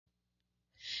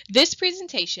This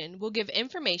presentation will give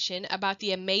information about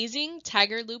the amazing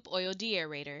Tigerloop oil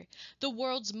deaerator, the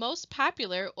world's most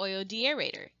popular oil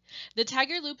deaerator. The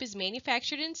Tigerloop is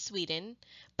manufactured in Sweden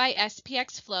by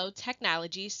SPX Flow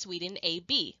Technology Sweden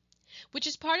AB, which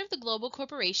is part of the global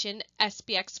corporation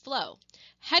SPX Flow,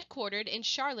 headquartered in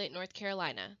Charlotte, North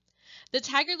Carolina. The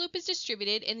Tigerloop is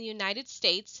distributed in the United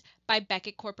States by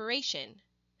Beckett Corporation.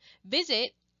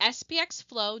 Visit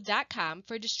spxflow.com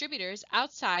for distributors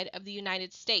outside of the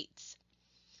United States.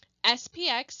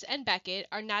 SPX and Beckett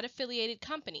are not affiliated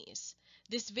companies.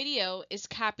 This video is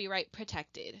copyright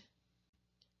protected.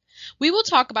 We will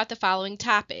talk about the following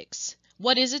topics.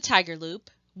 What is a Tigerloop?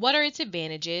 What are its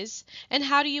advantages? And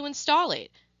how do you install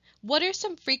it? What are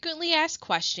some frequently asked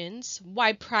questions?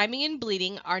 Why priming and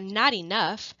bleeding are not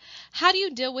enough? How do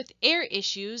you deal with air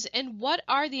issues? And what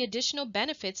are the additional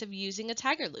benefits of using a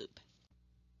Tigerloop?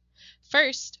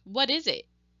 First, what is it?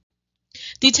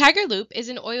 The Tigerloop is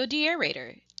an oil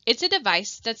deaerator. It's a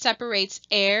device that separates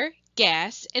air,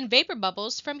 gas, and vapor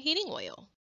bubbles from heating oil.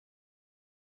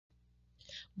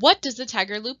 What does the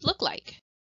Tigerloop look like?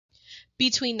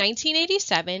 Between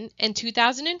 1987 and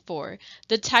 2004,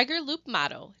 the Tigerloop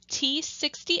model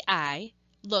T60i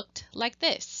looked like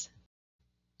this.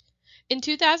 In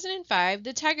 2005,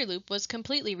 the Tigerloop was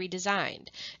completely redesigned,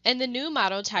 and the new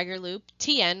model Tigerloop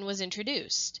TN was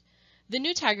introduced. The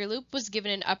new Tigerloop was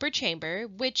given an upper chamber,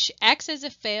 which acts as a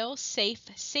fail-safe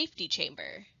safety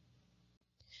chamber.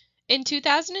 In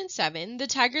 2007, the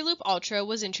Tigerloop Ultra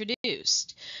was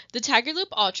introduced. The Tigerloop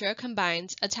Ultra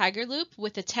combines a Tigerloop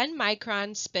with a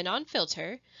 10-micron spin-on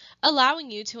filter, allowing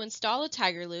you to install a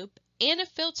Tigerloop and a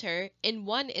filter in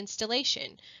one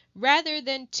installation, rather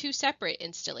than two separate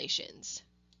installations.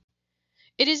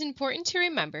 It is important to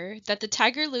remember that the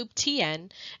Tigerloop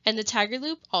TN and the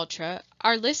Tigerloop Ultra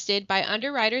are listed by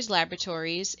Underwriters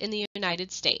Laboratories in the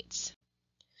United States.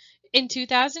 In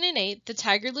 2008, the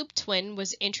Tigerloop Twin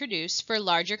was introduced for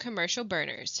larger commercial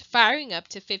burners, firing up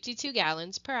to 52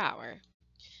 gallons per hour.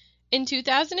 In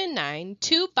 2009,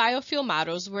 two biofuel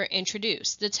models were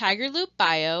introduced, the Tigerloop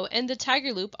Bio and the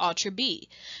Tigerloop Ultra B.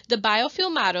 The biofuel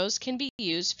models can be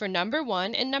used for number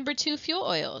 1 and number 2 fuel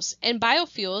oils, and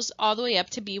biofuels all the way up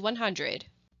to B100.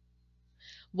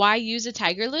 Why use a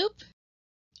Tigerloop?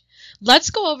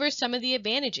 Let's go over some of the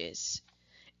advantages.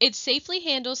 It safely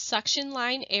handles suction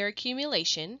line air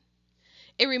accumulation.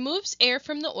 It removes air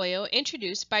from the oil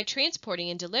introduced by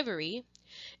transporting and delivery.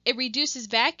 It reduces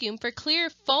vacuum for clear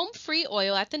foam-free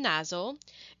oil at the nozzle.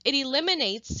 It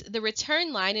eliminates the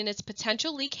return line and its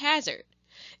potential leak hazard.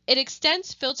 It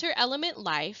extends filter element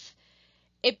life.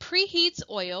 It preheats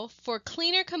oil for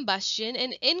cleaner combustion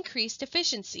and increased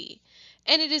efficiency.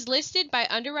 And it is listed by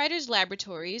Underwriters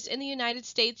Laboratories in the United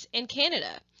States and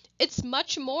Canada. It's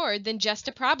much more than just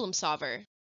a problem solver.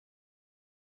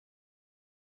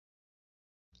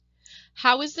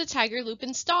 How is the Tigerloop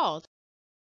installed?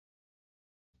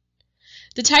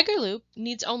 The Tigerloop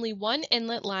needs only one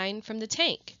inlet line from the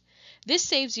tank. This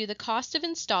saves you the cost of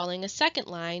installing a second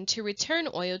line to return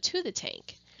oil to the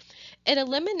tank. It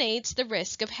eliminates the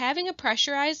risk of having a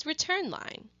pressurized return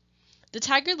line. The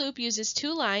Tigerloop uses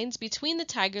two lines between the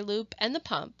Tigerloop and the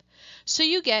pump, so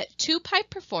you get two-pipe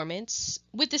performance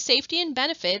with the safety and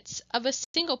benefits of a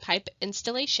single-pipe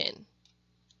installation.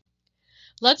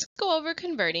 Let's go over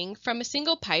converting from a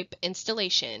single-pipe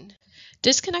installation.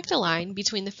 Disconnect a line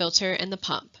between the filter and the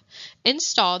pump.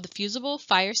 Install the fusible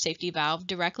fire safety valve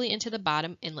directly into the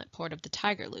bottom inlet port of the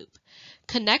Tigerloop.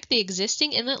 Connect the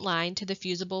existing inlet line to the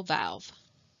fusible valve.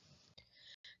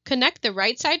 Connect the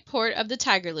right side port of the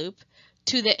Tigerloop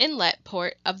to the inlet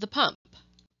port of the pump.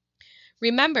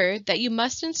 Remember that you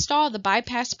must install the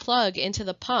bypass plug into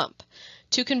the pump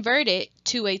to convert it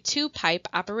to a two-pipe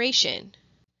operation.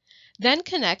 Then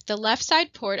connect the left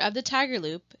side port of the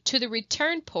Tigerloop to the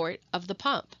return port of the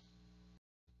pump.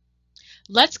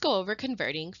 Let's go over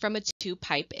converting from a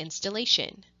two-pipe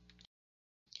installation.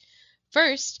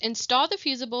 First, install the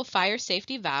fusible fire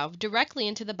safety valve directly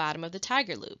into the bottom of the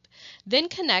Tigerloop. Then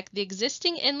connect the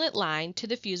existing inlet line to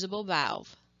the fusible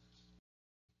valve.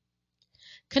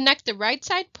 Connect the right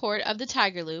side port of the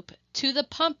Tigerloop to the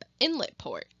pump inlet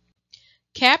port.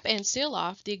 Cap and seal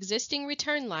off the existing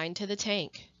return line to the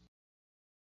tank.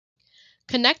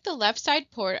 Connect the left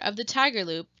side port of the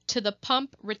Tigerloop to the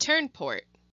pump return port.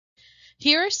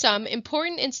 Here are some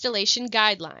important installation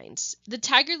guidelines. The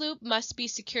Tigerloop must be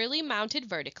securely mounted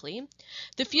vertically.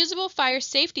 The fusible fire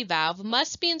safety valve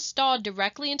must be installed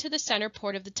directly into the center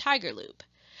port of the Tigerloop.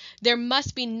 There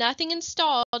must be nothing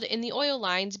installed in the oil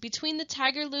lines between the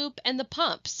Tigerloop and the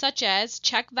pump, such as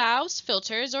check valves,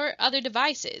 filters, or other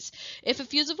devices. If a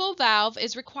fusible valve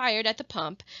is required at the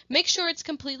pump, make sure it's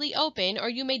completely open or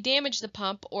you may damage the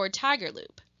pump or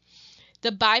Tigerloop.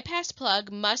 The bypass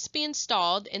plug must be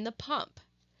installed in the pump.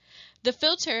 The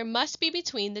filter must be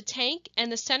between the tank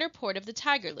and the center port of the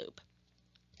Tigerloop.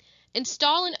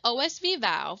 Install an OSV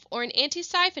valve or an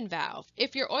anti-siphon valve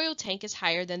if your oil tank is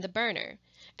higher than the burner.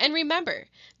 And remember,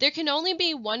 there can only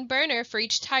be one burner for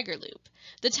each Tigerloop.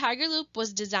 The Tigerloop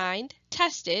was designed,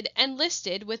 tested, and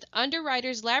listed with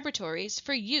Underwriters Laboratories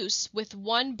for use with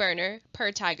one burner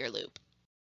per Tigerloop.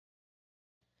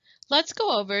 Let's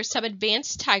go over some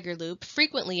advanced Tigerloop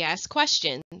frequently asked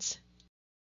questions.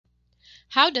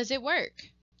 How does it work?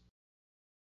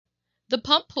 The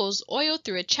pump pulls oil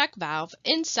through a check valve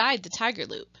inside the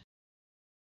Tigerloop.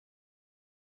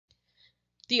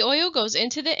 The oil goes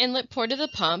into the inlet port of the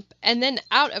pump and then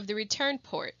out of the return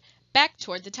port, back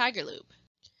toward the Tigerloop.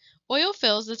 Oil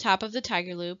fills the top of the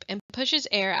Tigerloop and pushes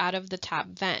air out of the top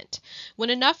vent. When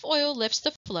enough oil lifts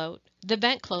the float, the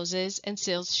vent closes and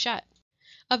seals shut.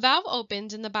 A valve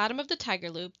opens in the bottom of the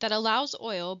Tigerloop that allows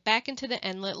oil back into the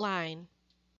inlet line.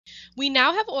 We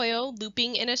now have oil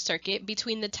looping in a circuit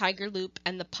between the Tigerloop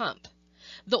and the pump.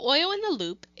 The oil in the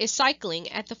loop is cycling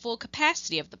at the full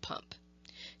capacity of the pump,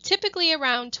 typically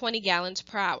around 20 gallons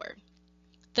per hour.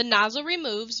 The nozzle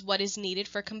removes what is needed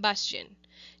for combustion,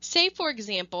 say for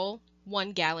example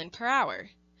 1 gallon per hour.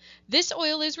 This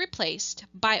oil is replaced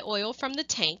by oil from the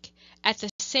tank at the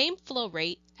same flow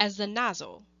rate as the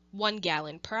nozzle, 1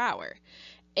 gallon per hour.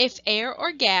 If air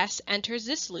or gas enters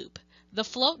this loop, the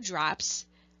float drops,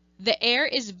 the air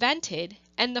is vented,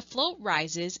 and the float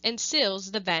rises and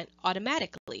seals the vent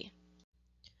automatically.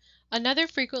 Another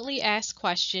frequently asked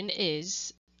question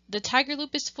is, the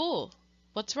Tigerloop is full.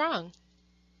 What's wrong?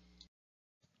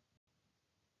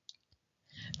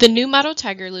 The new model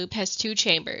Tigerloop has two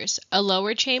chambers, a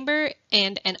lower chamber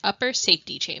and an upper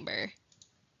safety chamber.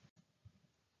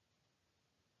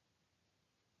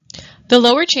 The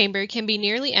lower chamber can be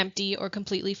nearly empty or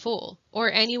completely full,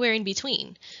 or anywhere in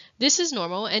between. This is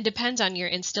normal and depends on your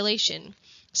installation.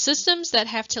 Systems that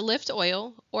have to lift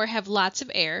oil or have lots of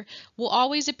air will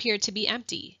always appear to be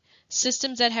empty.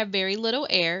 Systems that have very little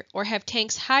air or have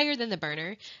tanks higher than the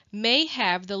burner may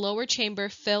have the lower chamber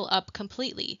fill up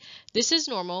completely. This is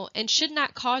normal and should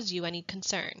not cause you any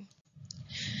concern.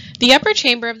 The upper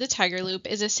chamber of the Tigerloop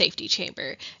is a safety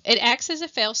chamber. It acts as a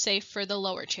fail-safe for the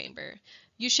lower chamber.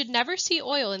 You should never see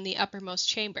oil in the uppermost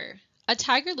chamber. A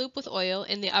Tigerloop with oil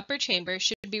in the upper chamber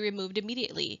should be removed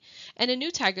immediately, and a new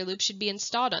Tigerloop should be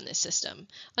installed on this system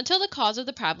until the cause of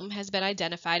the problem has been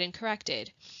identified and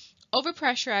corrected.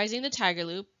 Overpressurizing the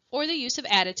Tigerloop or the use of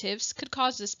additives could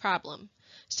cause this problem.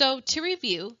 So, to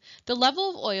review, the level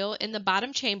of oil in the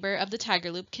bottom chamber of the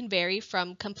Tigerloop can vary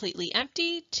from completely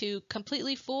empty to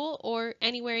completely full or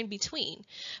anywhere in between,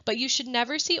 but you should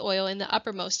never see oil in the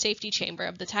uppermost safety chamber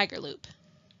of the Tigerloop.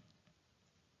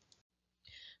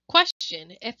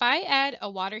 Question: if I add a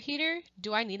water heater,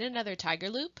 do I need another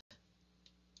Tigerloop?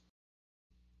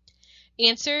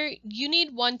 Answer: you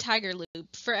need one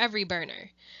Tigerloop for every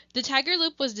burner. The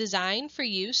Tigerloop was designed for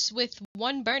use with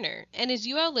one burner and is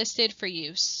UL listed for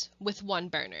use with one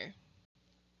burner.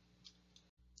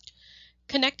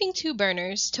 Connecting two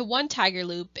burners to one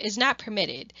Tigerloop is not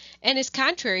permitted and is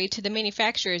contrary to the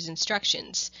manufacturer's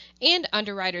instructions and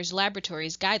Underwriters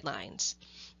Laboratories guidelines.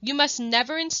 You must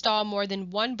never install more than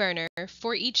one burner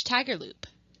for each Tigerloop.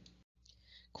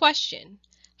 Question: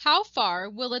 how far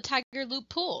will a Tigerloop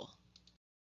pull?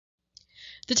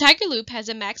 The Tigerloop has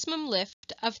a maximum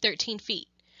lift of 13 feet.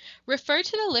 Refer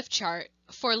to the lift chart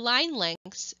for line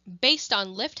lengths based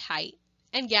on lift height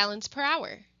and gallons per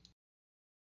hour.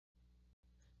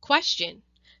 Question: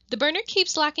 the burner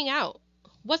keeps locking out.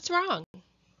 What's wrong?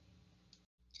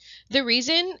 The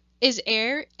reason is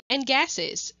air and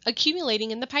gases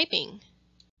accumulating in the piping.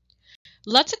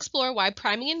 Let's explore why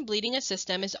priming and bleeding a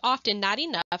system is often not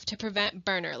enough to prevent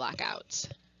burner lockouts.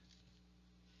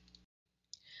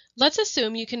 Let's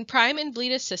assume you can prime and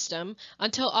bleed a system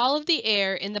until all of the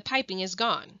air in the piping is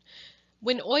gone.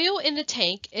 When oil in the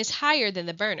tank is higher than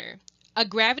the burner, a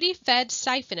gravity-fed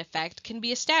siphon effect can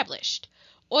be established.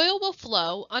 Oil will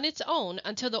flow on its own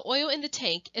until the oil in the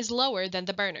tank is lower than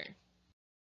the burner.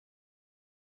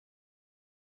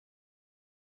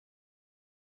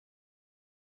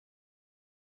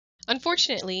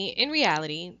 Unfortunately, in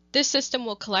reality, this system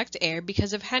will collect air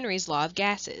because of Henry's law of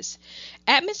gases.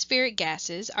 Atmospheric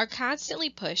gases are constantly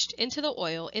pushed into the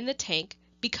oil in the tank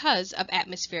because of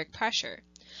atmospheric pressure.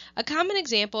 A common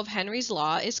example of Henry's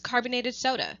law is carbonated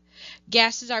soda.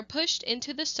 Gases are pushed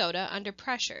into the soda under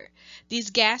pressure.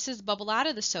 These gases bubble out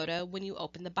of the soda when you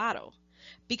open the bottle,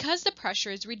 because the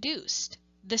pressure is reduced.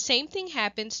 The same thing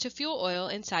happens to fuel oil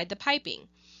inside the piping.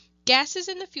 Gases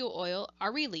in the fuel oil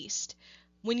are released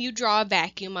when you draw a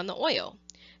vacuum on the oil.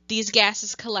 These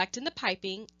gases collect in the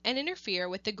piping and interfere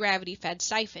with the gravity-fed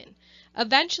siphon.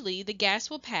 Eventually, the gas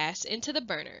will pass into the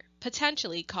burner,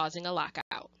 potentially causing a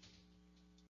lockout.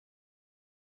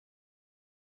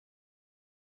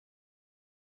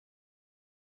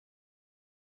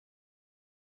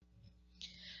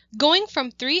 Going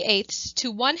from 3/8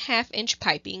 to 1/2 inch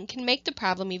piping can make the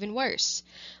problem even worse.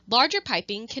 Larger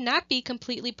piping cannot be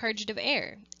completely purged of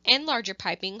air, and larger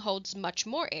piping holds much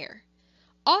more air.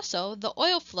 Also, the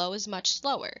oil flow is much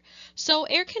slower, so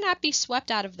air cannot be swept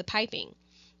out of the piping.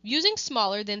 Using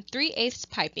smaller than 3/8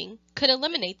 piping could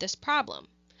eliminate this problem.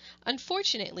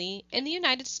 Unfortunately, in the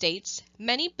United States,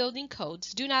 many building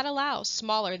codes do not allow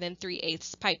smaller than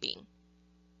 3/8 piping.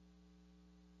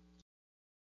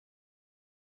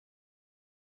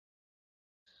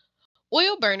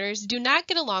 Oil burners do not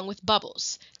get along with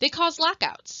bubbles. They cause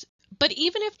lockouts. But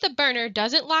even if the burner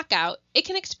doesn't lock out, it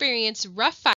can experience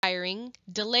rough firing,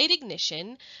 delayed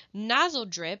ignition, nozzle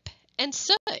drip, and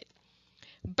soot.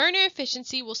 Burner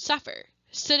efficiency will suffer.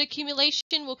 Soot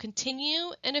accumulation will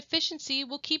continue, and efficiency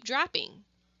will keep dropping.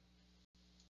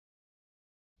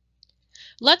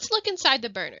 Let's look inside the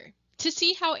burner to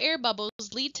see how air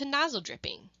bubbles lead to nozzle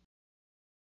dripping.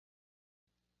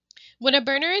 When a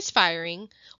burner is firing,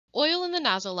 oil in the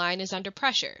nozzle line is under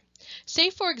pressure, say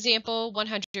for example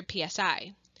 100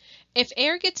 psi. If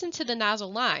air gets into the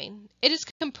nozzle line, it is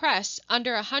compressed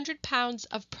under 100 pounds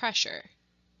of pressure.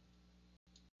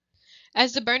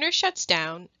 As the burner shuts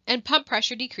down and pump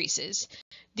pressure decreases,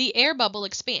 the air bubble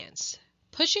expands,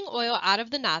 pushing oil out of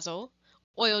the nozzle.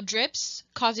 Oil drips,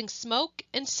 causing smoke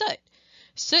and soot.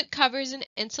 Soot covers and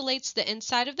insulates the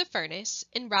inside of the furnace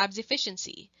and robs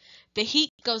efficiency. The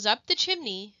heat goes up the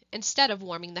chimney instead of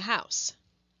warming the house.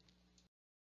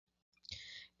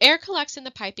 Air collects in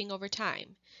the piping over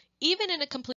time, even in a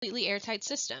completely airtight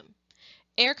system.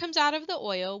 Air comes out of the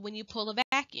oil when you pull a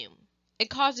vacuum. It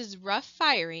causes rough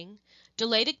firing,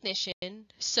 delayed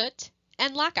ignition, soot,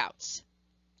 and lockouts.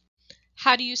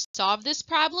 How do you solve this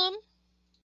problem?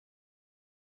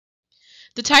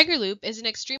 The Tigerloop is an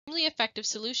extremely effective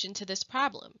solution to this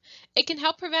problem. It can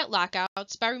help prevent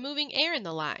lockouts by removing air in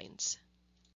the lines.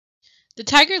 The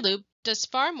Tigerloop does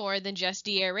far more than just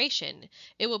deaeration.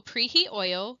 It will preheat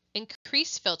oil,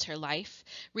 increase filter life,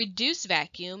 reduce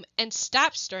vacuum, and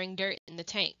stop storing dirt in the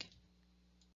tank.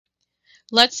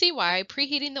 Let's see why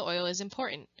preheating the oil is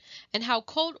important and how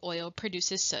cold oil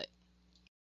produces soot.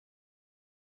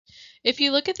 If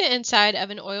you look at the inside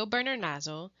of an oil burner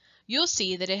nozzle, you'll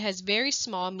see that it has very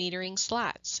small metering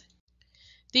slots.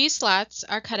 These slots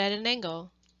are cut at an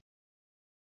angle.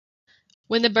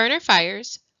 When the burner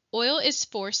fires, oil is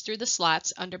forced through the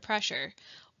slots under pressure.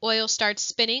 Oil starts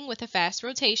spinning with a fast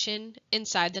rotation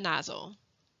inside the nozzle.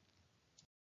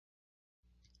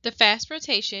 The fast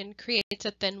rotation creates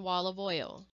a thin wall of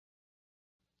oil.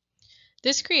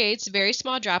 This creates very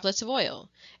small droplets of oil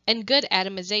and good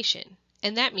atomization,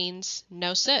 and that means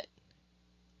no soot.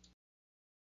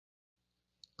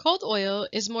 Cold oil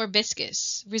is more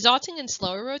viscous, resulting in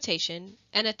slower rotation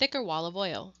and a thicker wall of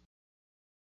oil.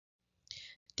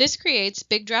 This creates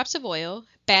big drops of oil,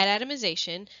 bad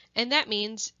atomization, and that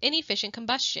means inefficient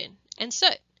combustion and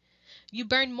soot. You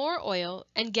burn more oil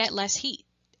and get less heat.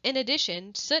 In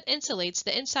addition, soot insulates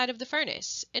the inside of the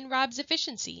furnace and robs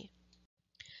efficiency.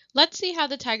 Let's see how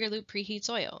the Tigerloop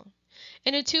preheats oil.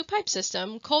 In a two-pipe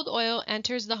system, cold oil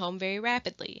enters the home very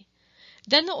rapidly.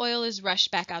 Then the oil is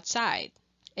rushed back outside.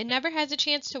 It never has a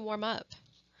chance to warm up.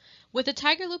 With the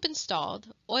Tigerloop installed,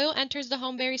 oil enters the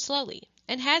home very slowly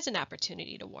and has an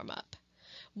opportunity to warm up.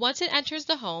 Once it enters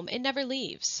the home, it never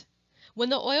leaves. When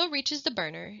the oil reaches the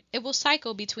burner, it will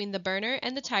cycle between the burner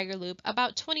and the Tigerloop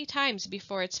about 20 times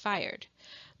before it's fired.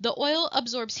 The oil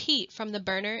absorbs heat from the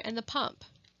burner and the pump.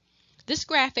 This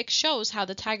graphic shows how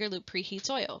the Tigerloop preheats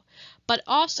oil, but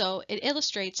also it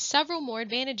illustrates several more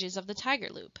advantages of the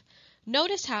Tigerloop.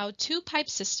 Notice how two-pipe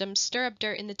systems stir up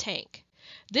dirt in the tank.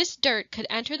 This dirt could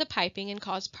enter the piping and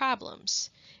cause problems.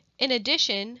 In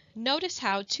addition, notice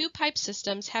how two-pipe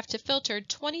systems have to filter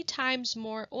 20 times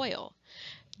more oil.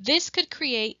 This could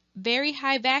create very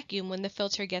high vacuum when the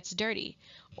filter gets dirty,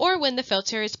 or when the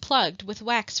filter is plugged with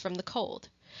wax from the cold.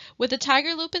 With the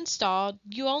Tigerloop installed,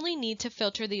 you only need to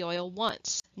filter the oil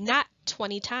once, not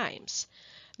 20 times.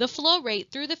 The flow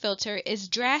rate through the filter is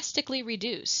drastically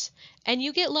reduced, and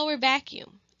you get lower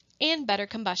vacuum and better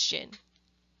combustion.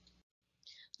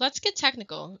 Let's get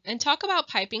technical and talk about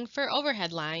piping for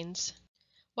overhead lines.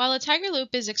 While a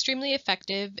Tigerloop is extremely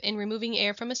effective in removing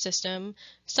air from a system,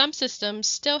 some systems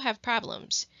still have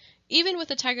problems, even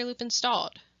with a Tigerloop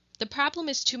installed. The problem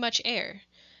is too much air.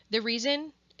 The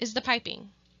reason is the piping.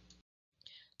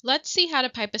 Let's see how to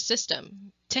pipe a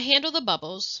system to handle the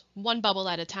bubbles, one bubble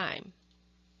at a time.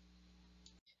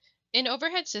 In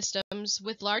overhead systems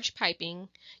with large piping,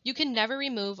 you can never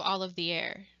remove all of the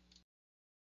air.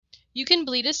 You can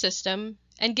bleed a system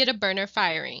and get a burner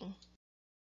firing.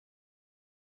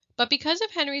 But because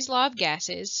of Henry's law of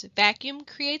gases, vacuum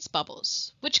creates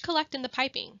bubbles, which collect in the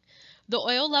piping. The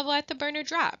oil level at the burner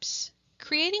drops.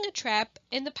 Creating a trap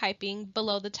in the piping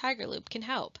below the Tigerloop can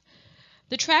help.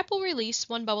 The trap will release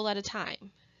one bubble at a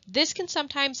time. This can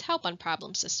sometimes help on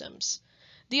problem systems.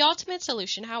 The ultimate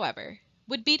solution, however,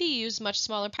 would be to use much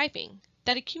smaller piping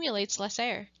that accumulates less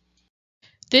air.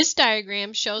 This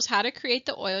diagram shows how to create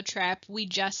the oil trap we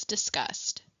just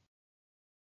discussed.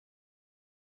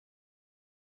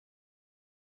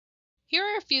 Here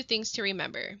are a few things to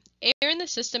remember. Air in the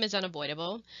system is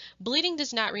unavoidable. Bleeding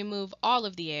does not remove all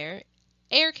of the air.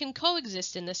 Air can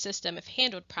coexist in the system if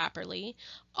handled properly.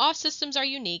 All systems are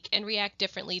unique and react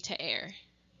differently to air.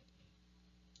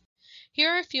 Here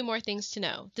are a few more things to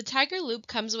know. The Tigerloop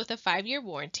comes with a 5-year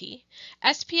warranty.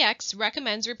 SPX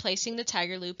recommends replacing the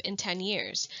Tigerloop in 10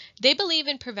 years. They believe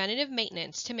in preventative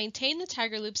maintenance to maintain the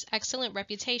Tigerloop's excellent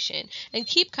reputation and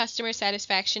keep customer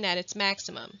satisfaction at its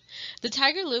maximum. The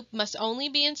Tigerloop must only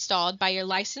be installed by your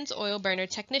licensed oil burner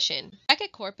technician.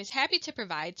 Beckett Corp is happy to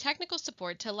provide technical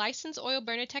support to licensed oil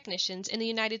burner technicians in the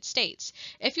United States.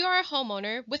 If you are a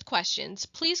homeowner with questions,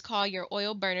 please call your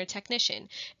oil burner technician.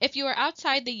 If you are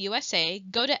outside the USA,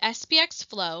 go to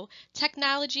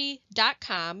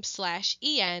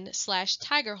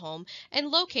spxflow.technology.com/en/Tigerhome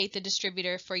and locate the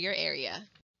distributor for your area.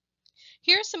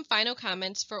 Here are some final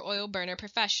comments for oil burner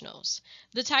professionals.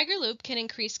 The Tigerloop can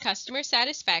increase customer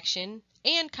satisfaction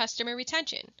and customer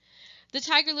retention. The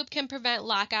Tigerloop can prevent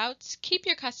lockouts, keep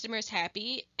your customers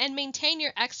happy, and maintain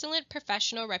your excellent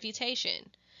professional reputation.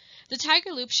 The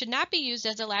Tigerloop should not be used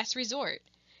as a last resort.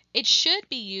 It should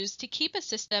be used to keep a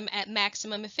system at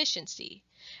maximum efficiency.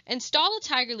 Install a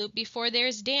Tigerloop before there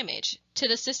is damage to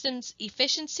the system's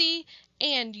efficiency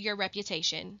and your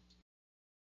reputation.